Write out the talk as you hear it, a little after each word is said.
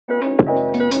It's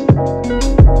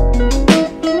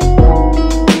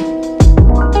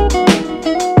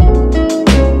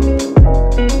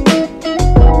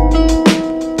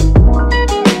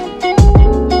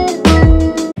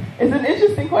an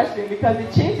interesting question because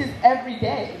it changes every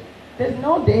day. There's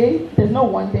no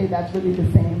one day that's really the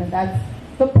same, and that's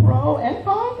the pro and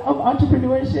con of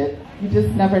entrepreneurship. You just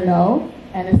never know,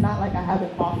 and it's not like I have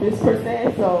an office per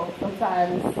se, so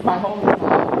sometimes my home is my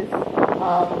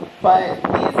office. But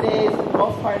these days, for the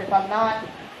most part, if I'm not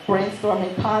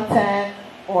brainstorming content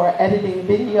or editing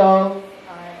videos,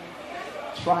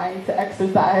 I'm trying to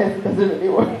exercise. It doesn't really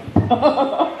work.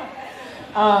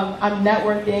 I'm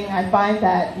networking. I find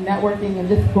that networking and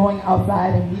just going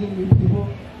outside and meeting new people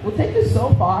will take you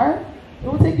so far. It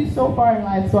will take you so far in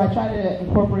life, so I try to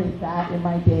incorporate that in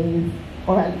my days,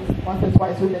 or at least once or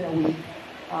twice within a week.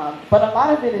 But a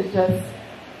lot of it is just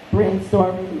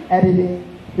brainstorming, editing,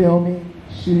 filming,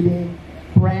 shooting,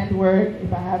 brand work.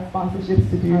 If I have sponsorships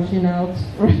to do, hashing out,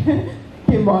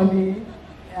 give money.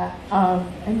 Yeah.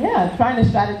 And yeah, trying to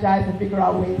strategize and figure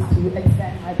out ways to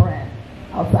extend my brand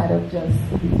outside of just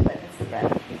YouTube and Instagram.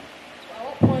 So at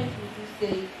what point would you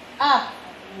say, I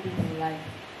made it in life?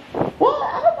 Well,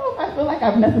 I don't know if I feel like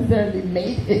I've necessarily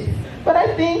made it. But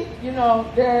I think,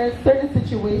 there are certain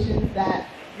situations that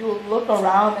you'll look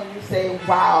around and you say,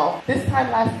 wow, this time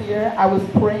last year I was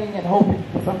praying and hoping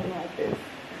for something like this.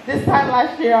 This time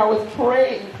last year I was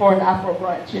praying for an Afro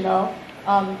brunch,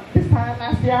 This time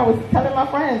last year I was telling my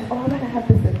friends, oh, I'm going to have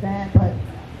this event, but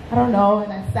I don't know.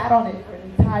 And I sat on it for an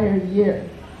entire year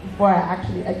before I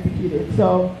actually executed.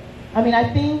 So, I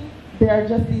think there are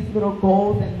just these little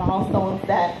goals and milestones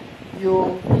that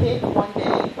you'll hit one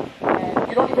day, and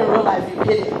you don't even realize you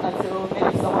hit it until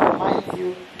maybe someone reminds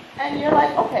you. And you're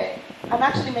like, okay, I'm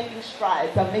actually making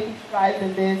strides. I'm making strides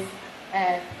in this.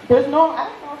 And I don't know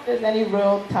if there's any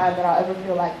real time that I'll ever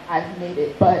feel like I've made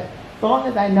it. But so long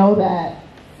as I know that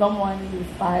someone is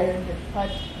inspired and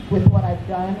touched with what I've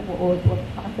done or with the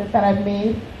content that I've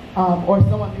made, or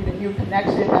someone made a new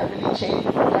connection that really changed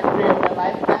the trajectory of their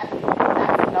life, that's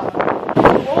enough.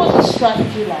 What was the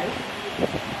strategy like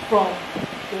from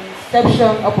the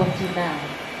inception up until now?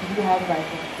 Do you have like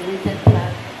a written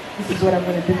plan? This is what I'm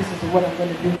going to do, this is what I'm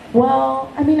going to do.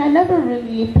 Well, I never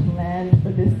really planned for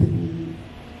this to be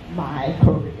my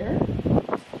career.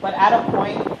 But at a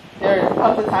point, there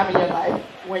comes a time in your life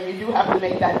when you do have to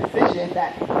make that decision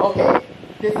that, okay,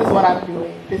 this is what I'm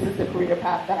doing, this is the career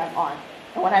path that I'm on.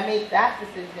 And when I made that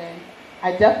decision,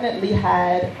 I definitely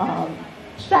had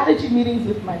strategy meetings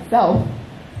with myself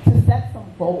to set some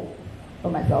goals for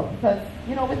myself. Because,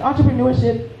 with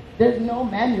entrepreneurship, there's no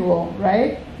manual,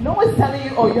 right? No one's telling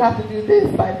you, oh, you have to do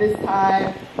this by this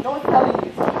time. No one's telling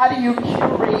you. So how do you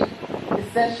curate,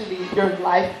 essentially, your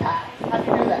life path? How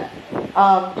do you do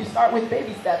that? You start with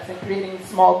baby steps and creating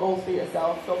small goals for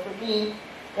yourself. So for me,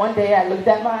 one day I looked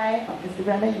at my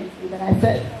Instagram and YouTube and I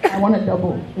said, I want to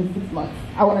double in 6 months.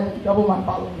 I want to double my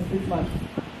following in 6 months.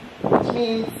 Which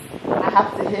means I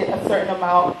have to hit a certain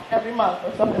amount every month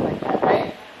or something like that,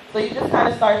 right? So you just kind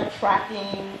of start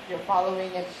tracking your following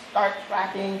and start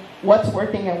tracking what's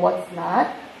working and what's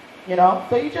not,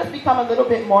 So you just become a little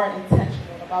bit more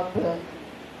intentional about the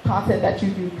content that you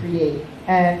do create.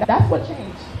 And that's what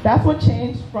changed. That's what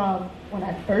changed from when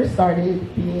I first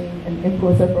started being an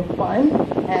influencer for fun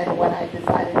and when I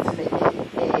decided to make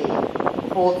it a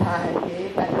full-time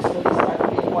gig. I just really started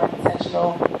being more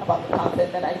intentional about the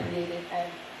content that I created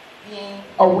and being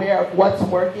aware of what's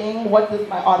working, what does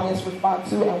my audience respond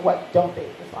to, and what don't they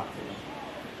respond to.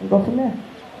 And go from there.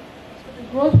 So the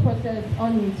growth process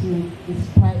on YouTube is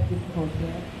quite difficult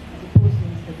here, as opposed to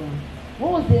Instagram.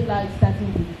 What was it like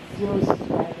starting with 0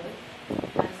 subscribers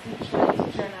and still trying to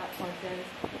churn out content,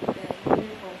 then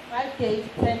moving from 5K,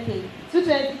 10K,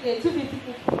 220K, 250K,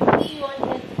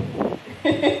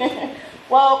 300K?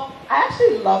 Well, I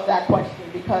actually love that question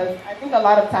because I think a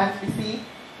lot of times we see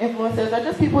influencers are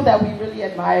just people that we really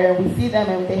admire. We see them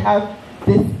and they have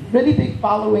this really big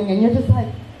following and you're just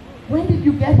like, when did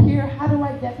you get here? How do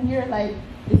I get here? Like,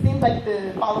 it seems like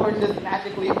the followers just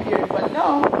magically appeared, but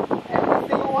no, every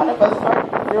single one of us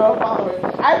started with 0 followers.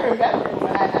 I remember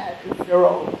when I had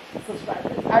 0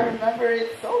 subscribers. I remember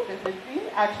it so vividly,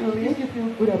 actually. Make you feel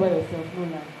good about yourself,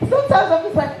 Sometimes I'm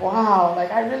just like, wow,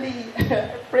 like I really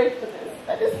prayed for this.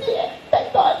 I just here,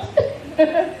 thank God.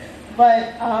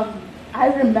 But I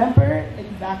remember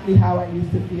exactly how I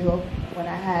used to feel when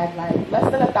I had like less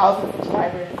than 1,000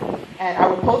 subscribers and I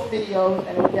would post videos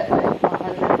and it would get like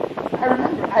 100.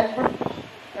 I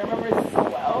remember it so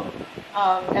well.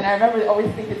 And I remember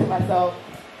always thinking to myself,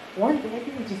 one day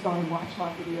people just gonna watch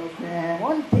my videos, man.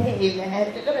 One day,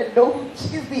 man, they're gonna know who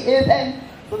Chizi is. And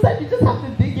sometimes you just have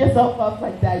to dig yourself up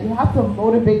like that. You have to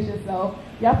motivate yourself.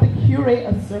 You have to curate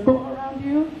a circle around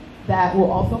you that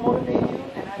will also motivate you.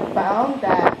 And I found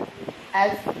that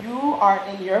as you are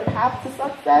in your path to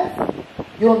success,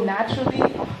 you'll naturally,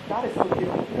 oh, God is so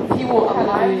cute. He will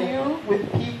align you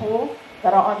with people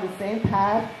that are on the same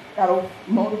path, that'll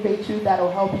motivate you,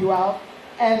 that'll help you out.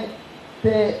 And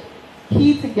the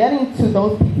key to getting to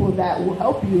those people that will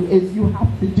help you is you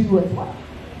have to do as well.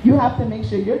 You have to make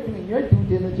sure you're doing your due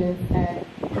diligence and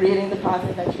creating the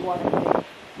content that you want to make.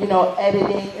 You know,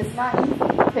 editing, it's not easy.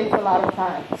 It takes a lot of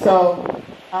time. So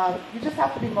you just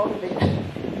have to be motivated.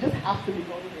 You just have to be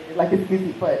motivated. Like, it's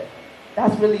easy, but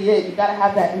that's really it. You got to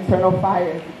have that internal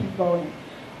fire to keep going.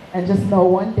 And just know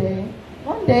one day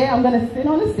I'm going to sit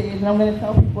on the stage and I'm going to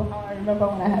tell people how I remember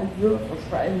when I had 0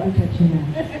 subscribers. Look at you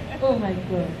now. Oh my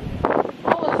God.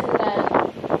 How was it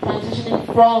like transitioning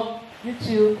from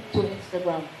YouTube to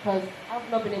Instagram? Because I've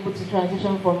not been able to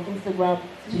transition from Instagram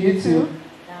to YouTube.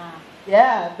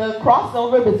 Yeah, the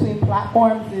crossover between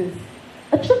platforms is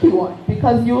a tricky one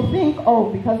because you'll think,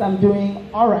 oh, because I'm doing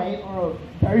all right or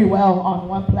very well on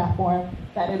one platform,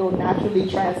 that it'll naturally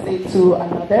translate to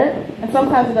another. And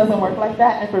sometimes it doesn't work like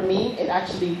that. And for me, it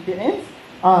actually didn't.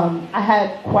 I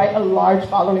had quite a large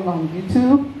following on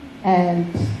YouTube.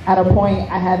 And at a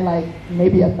point, I had like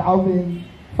maybe 1,000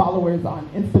 followers on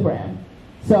Instagram.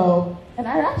 So, and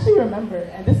I actually remember,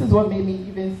 and this is what made me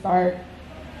even start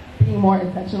being more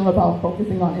intentional about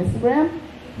focusing on Instagram.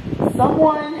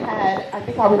 Someone had, I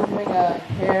think I was doing a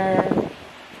hair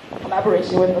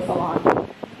collaboration with a salon,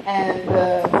 and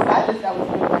the stylist that was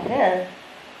doing my hair,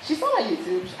 she saw my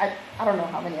YouTube. I don't know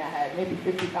how many I had, maybe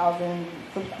 50,000,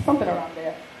 something around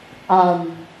there.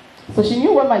 So she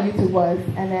knew what my YouTube was,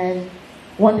 and then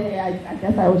one day I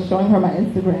guess I was showing her my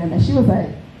Instagram, and she was like,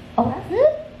 "Oh, that's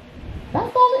it?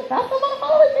 That's the amount of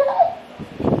followers you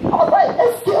have?" I was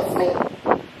like, "Excuse me,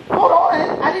 hold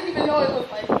on." I didn't even know it was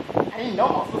like, I didn't know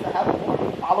I was supposed to have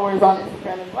more followers on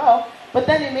Instagram as well. But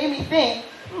then it made me think,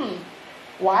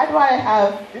 why do I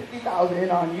have 50,000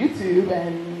 on YouTube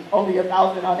and only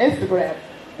 1,000 on Instagram?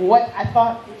 What I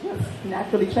thought it just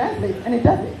naturally translates, and it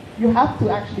doesn't. You have to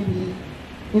actually be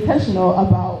intentional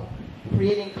about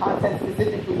creating content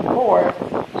specifically for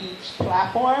each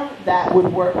platform that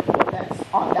would work best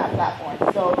on that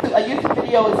platform. So a YouTube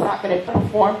video is not going to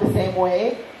perform the same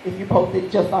way if you post it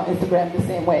just on Instagram the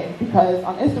same way, because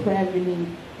on Instagram you need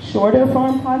shorter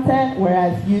form content,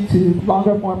 whereas YouTube,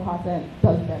 longer form content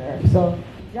does better. So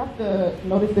you have to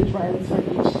notice the trends for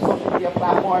each social media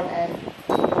platform and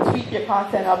tweak your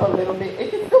content up a little bit.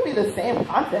 It can still be the same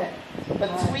content, but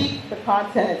tweak the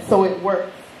content so it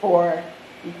works for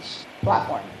each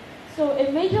platform. So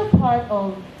a major part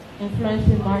of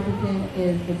influencer marketing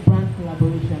is the brand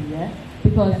collaboration, yeah?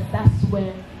 Because that's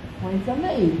where coins are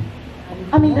made.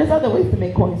 I mean, there's other ways to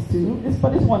make coins too,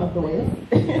 but it's one of the ways.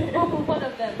 One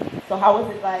of them. So how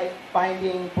was it like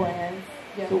finding brands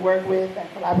to work with and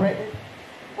collaborate with?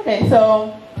 Okay,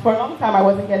 so for a long time I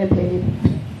wasn't getting paid,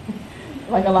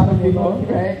 like a lot of people,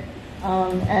 right?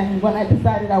 And when I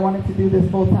decided I wanted to do this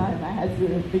full time, I had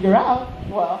to figure out,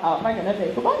 well, how am I going to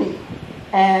make money?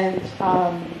 And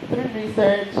through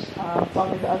research,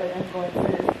 talking to other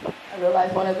influencers, I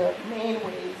realized one of the main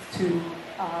ways to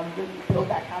really build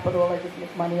that capital or just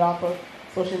make money off of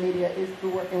social media is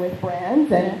through working with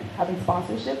brands and having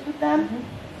sponsorships with them.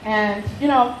 And, you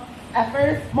know, at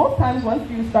first, most times once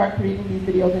you start creating these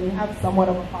videos and you have somewhat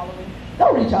of a following,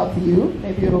 they'll reach out to you.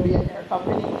 Maybe it'll be a hair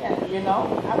company, and you know,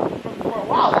 for a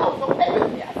while that was okay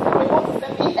with me. I said, "They want to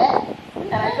send me hair,"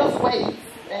 and I just wait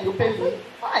and you pay me,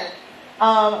 fine.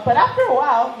 But after a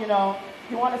while, you know,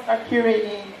 you want to start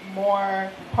curating more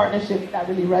partnerships that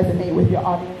really resonate with your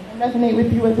audience and resonate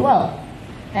with you as well.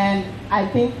 And I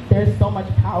think there's so much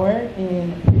power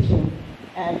in pitching.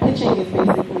 And pitching is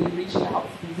basically reaching out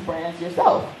to these brands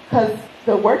yourself. Because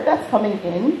the work that's coming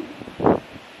in,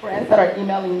 brands that are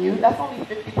emailing you, that's only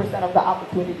 50% of the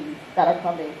opportunities that are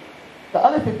coming. The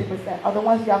other 50% are the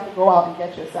ones you have to go out and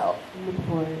get yourself. Look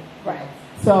for it. Right.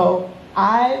 So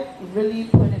I really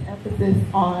put an emphasis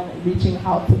on reaching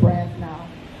out to brands now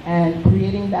and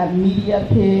creating that media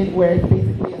kit where it's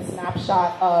basically a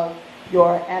snapshot of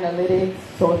your analytics,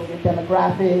 so it's your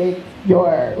demographic,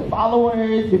 your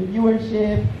followers, your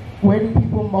viewership, where do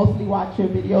people mostly watch your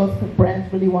videos because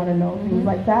brands really want to know, things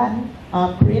like that.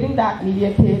 Creating that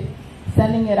media kit,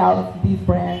 sending it out to these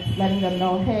brands, letting them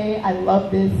know, hey, I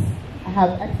love this, I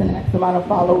have X and X amount of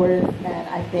followers, and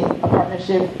I think a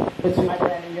partnership between my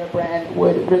brand and your brand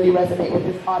would really resonate with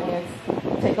this audience.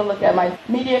 Take a look at my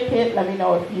media kit, let me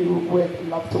know if you would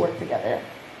love to work together.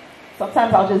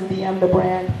 Sometimes I'll just DM the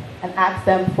brand and ask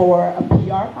them for a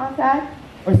PR contact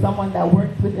or someone that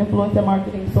works with influencer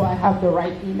marketing, so I have the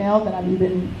right email that I'm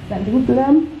even sending to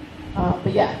them.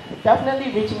 But yeah,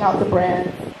 definitely reaching out to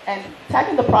brands and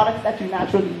tagging the products that you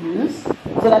naturally use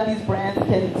so that these brands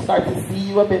can start to see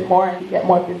you a bit more and get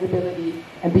more visibility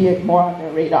and be more on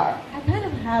their radar. I kind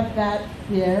of have that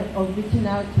fear of reaching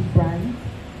out to brands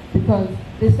because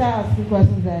they start asking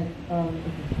questions like,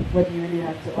 what do you really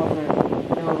have to offer?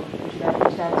 We should have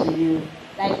reached out to you.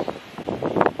 Like,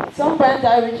 some brands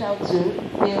I reach out to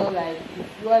feel like if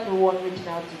you are the one reaching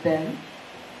out to them,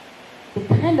 they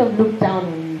kind of look down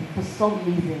on you for some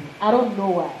reason. I don't know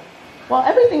why. Well,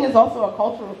 everything is also a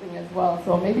cultural thing as well.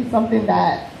 So maybe something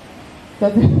that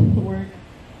doesn't work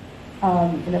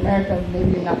in America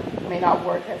may not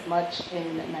work as much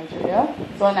in Nigeria.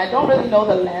 So, and I don't really know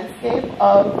the landscape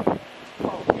of.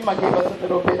 Yuma gave us a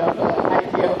little bit of an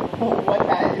idea of what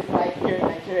that is like here in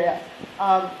Nigeria.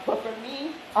 But for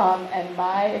me and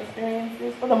my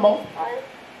experiences, for the most part,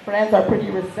 brands are pretty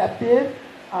receptive.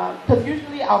 Because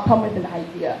usually I'll come with an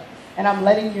idea and I'm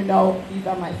letting you know these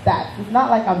are my stats. It's not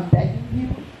like I'm begging you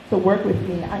to work with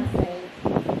me. I'm saying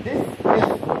this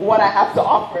is what I have to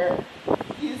offer,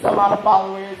 this amount of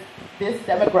followers, this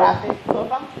demographic. So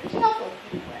if I'm reaching out to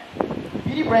a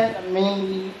beauty brands are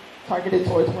mainly targeted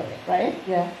towards women, right?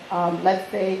 Yeah. Let's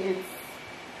say it's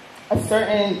a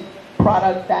certain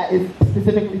product that is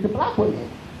specifically to Black women.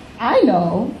 I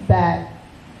know that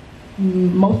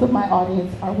most of my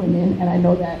audience are women, and I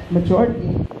know that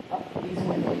majority of these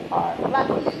women are Black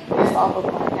women based off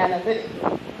of my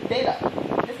analytics data.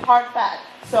 It's hard fact.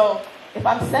 So if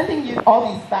I'm sending you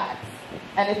all these facts,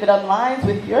 and if it aligns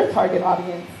with your target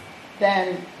audience,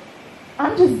 then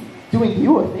I'm just doing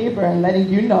you a favor and letting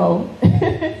you know,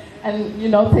 and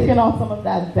taking on some of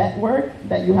that vet work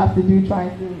that you have to do,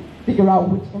 trying to figure out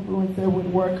which influencer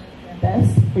would work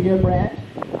best for your brand.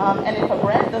 And if a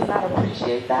brand does not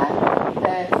appreciate that,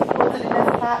 then supposedly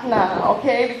that's not nah,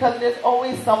 okay? Because there's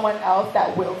always someone else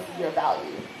that will see your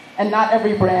value. And not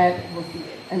every brand will see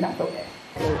it, and that's okay.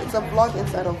 It's a vlog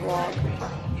inside a vlog.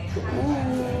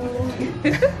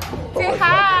 Say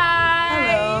hi!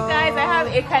 Hello. You guys, I have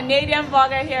a Canadian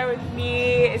vlogger here with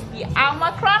me. It's the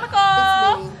Alma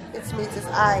Chronicle. It's me, it's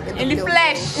I. In the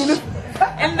flesh.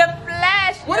 In the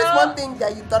flesh. What is one thing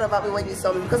that you thought about me when you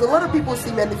saw me? Because a lot of people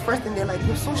see me and the first thing they're like,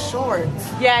 you're so short.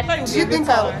 Yeah, I thought you would be a bit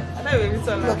taller. I thought you would be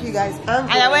taller. Look, you guys,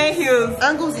 angles. And I'm wearing heels.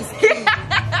 Angles is key.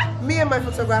 Me and my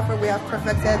photographer, we have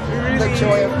perfected the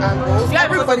joy of angles. You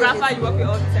have a photographer you work with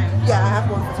all the time? Yeah, I have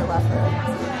one photographer.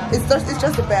 It's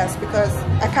just the best because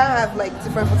I can't have like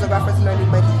different photographers learning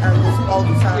my angles all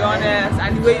the time. Be honest,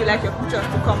 and the way you like your pictures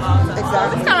to come out.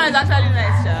 Exactly. This camera is actually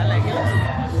nice, Sha. Like it.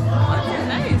 Okay,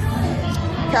 nice.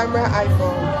 Camera,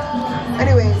 iPhone.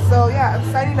 Anyway, so yeah, I'm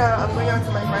signing out. I'm going out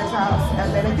to my friend's house,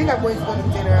 and then I think I'm going to go to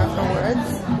dinner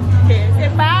afterwards. Okay, say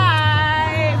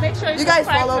bye. Make sure you guys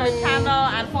subscribe follow to me. our channel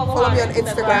and follow Me on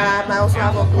Instagram. I also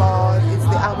have a blog. It's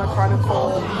the Alma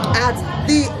Chronicle at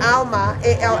the Alma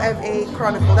ALFA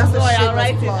Chronicle. That's a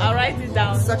shameless plug. I'll write it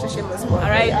down. Such a shameless plug. I'll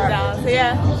write it down. So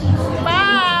yeah,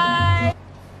 bye.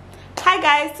 Hi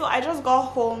guys. So I just got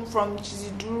home from Chizi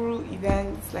Duru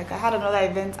events. Like I had another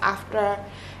event after.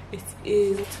 It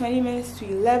is 20 minutes to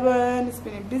 11. It's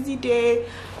been a busy day.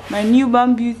 My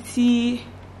newborn beauty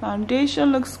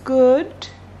foundation looks good.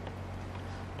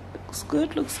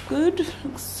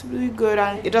 Looks really good,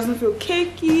 and it doesn't feel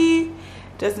cakey,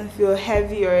 doesn't feel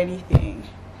heavy or anything.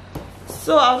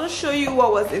 So I'll just show you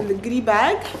what was in the goodie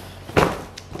bag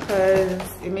because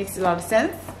it makes a lot of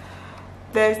sense.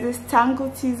 There's this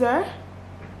tangle teaser.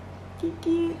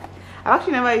 Kiki. I've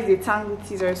actually never used a tangle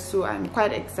teaser, so I'm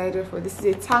quite excited for this. Is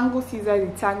a tangle teaser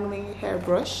detangling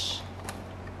hairbrush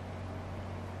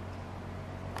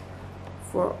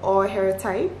for all hair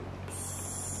types.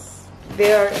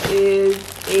 There is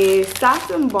a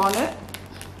satin bonnet,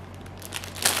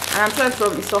 and I'm sure it's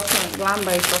from Isoken, Glam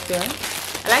by Isoken.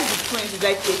 I like the print, it's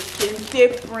like a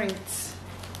kente print.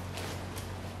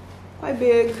 Quite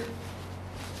big.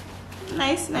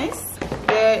 Nice.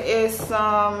 There is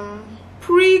some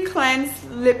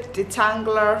pre-cleansed lip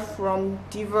detangler from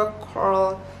Diva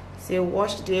Curl. It's a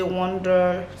wash day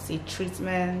wonder, it's a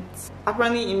treatment.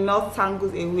 Apparently it melts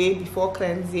tangles away before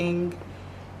cleansing.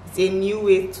 It's a new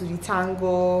way to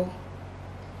detangle.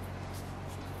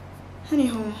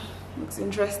 Anyhow, looks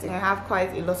interesting. I have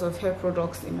quite a lot of hair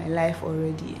products in my life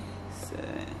already, so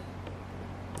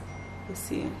we'll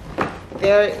see.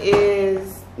 There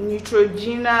is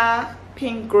Neutrogena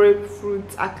pink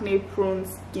grapefruit acne prone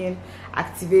skin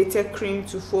activated cream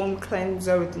to foam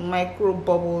cleanser with micro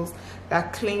bubbles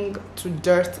that cling to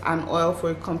dirt and oil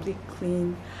for a complete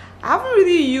clean. I haven't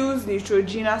really used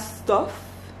Neutrogena stuff,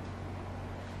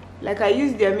 Like I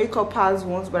used their makeup pals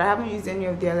once, but I haven't used any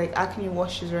of their like acne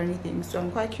washes or anything, so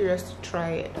I'm quite curious to try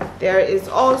it. There is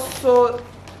also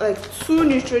like 2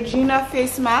 Neutrogena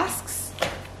face masks.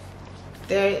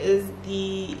 There is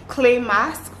the clay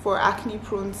mask for acne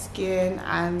prone skin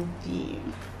and the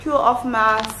peel off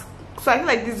mask. So I feel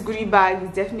like this goodie bag is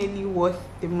definitely worth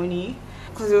the money,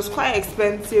 because it was quite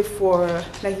expensive for,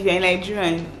 like, if you're in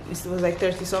Nigeria, it was like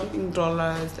 $30 something,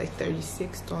 like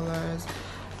 $36.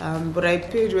 But I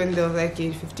paid when there was like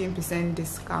a 15%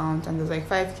 discount, and there's like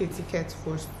 5K tickets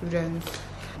for students.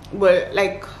 But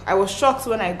like I was shocked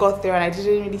when I got there and I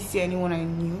didn't really see anyone I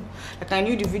knew. Like I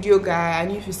knew the video guy, I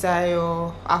knew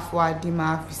Fisayo, Afua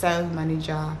Dima, Fisayo's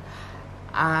manager,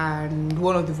 and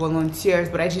one of the volunteers,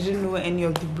 but I didn't know any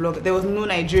of the bloggers. There was no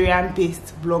Nigerian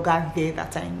based blogger there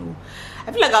that I know.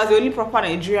 I feel like I was the only proper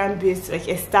Nigerian based, like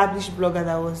established blogger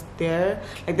that was there.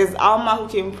 Like there's Alma who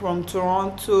came from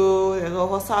Toronto, there's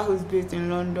Ohosa who's based in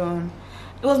London.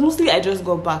 It was mostly I just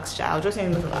got back, I was just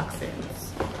saying a lot of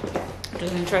accents. It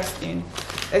was interesting.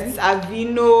 There's this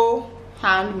Aveeno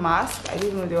hand mask. I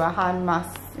didn't know there were hand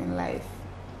masks in life.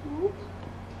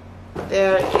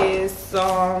 There is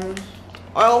some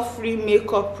oil-free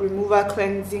makeup remover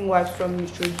cleansing wipes from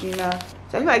Neutrogena.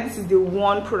 So I feel like this is the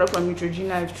one product from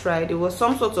Neutrogena I've tried. It was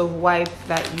some sort of wipe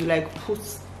that you like put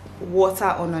water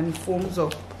on and it foams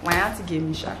up. My auntie gave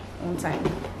me one time.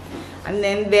 And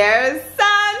then there's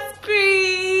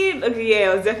sunscreen. Okay,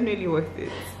 yeah, it was definitely worth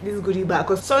it. This goodie bag,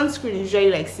 because sunscreen is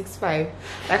usually like $6.5.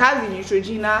 Like I have the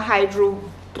Neutrogena Hydro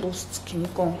Boost Skin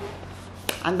Con,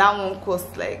 and that one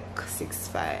costs like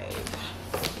 $6.5.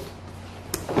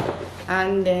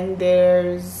 And then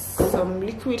there's some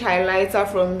liquid highlighter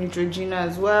from Neutrogena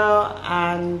as well,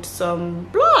 and some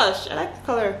blush. I like the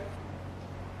color.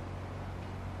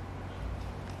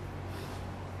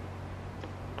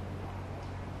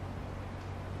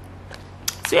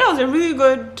 So yeah, it was a really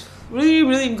good,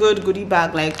 really good goodie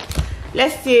bag. Like,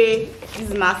 let's say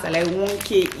these masks are like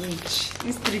 1K each.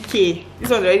 This 3K. This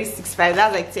one's already 6.5.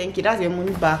 That's like 10K. That's your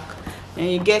money back. And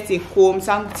you get a comb,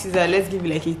 some teaser. Let's give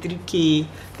you like a 3K,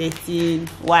 13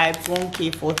 wipes,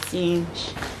 1K, 14.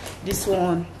 This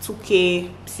one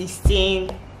 2K, 16.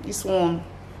 This one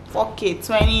 4K,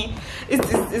 20.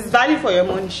 It's value for your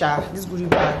money, Sha. This goodie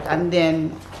bag. And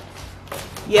then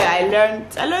yeah,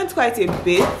 I learned quite a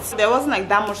bit. There wasn't like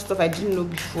that much stuff I didn't know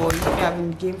before. You know, I've been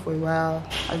in the game for a while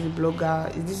as a blogger.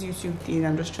 It's this YouTube thing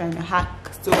I'm just trying to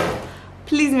hack. So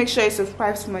please make sure you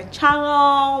subscribe to my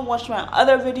channel, watch my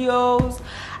other videos.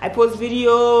 I post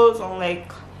videos on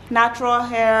like natural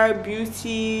hair,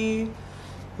 beauty,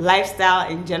 lifestyle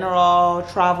in general,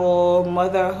 travel,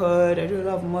 motherhood. I do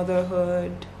love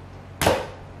motherhood.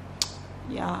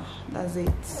 Yeah, that's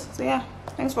it. So yeah,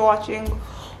 thanks for watching.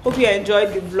 Hope you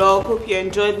enjoyed the vlog. Hope you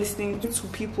enjoyed listening to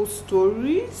people's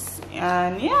stories.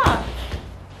 And yeah,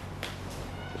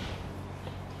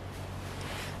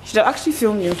 should have actually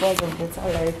filmed in front of better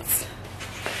lights.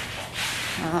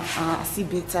 I see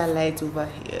better light over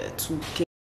here. Tuke.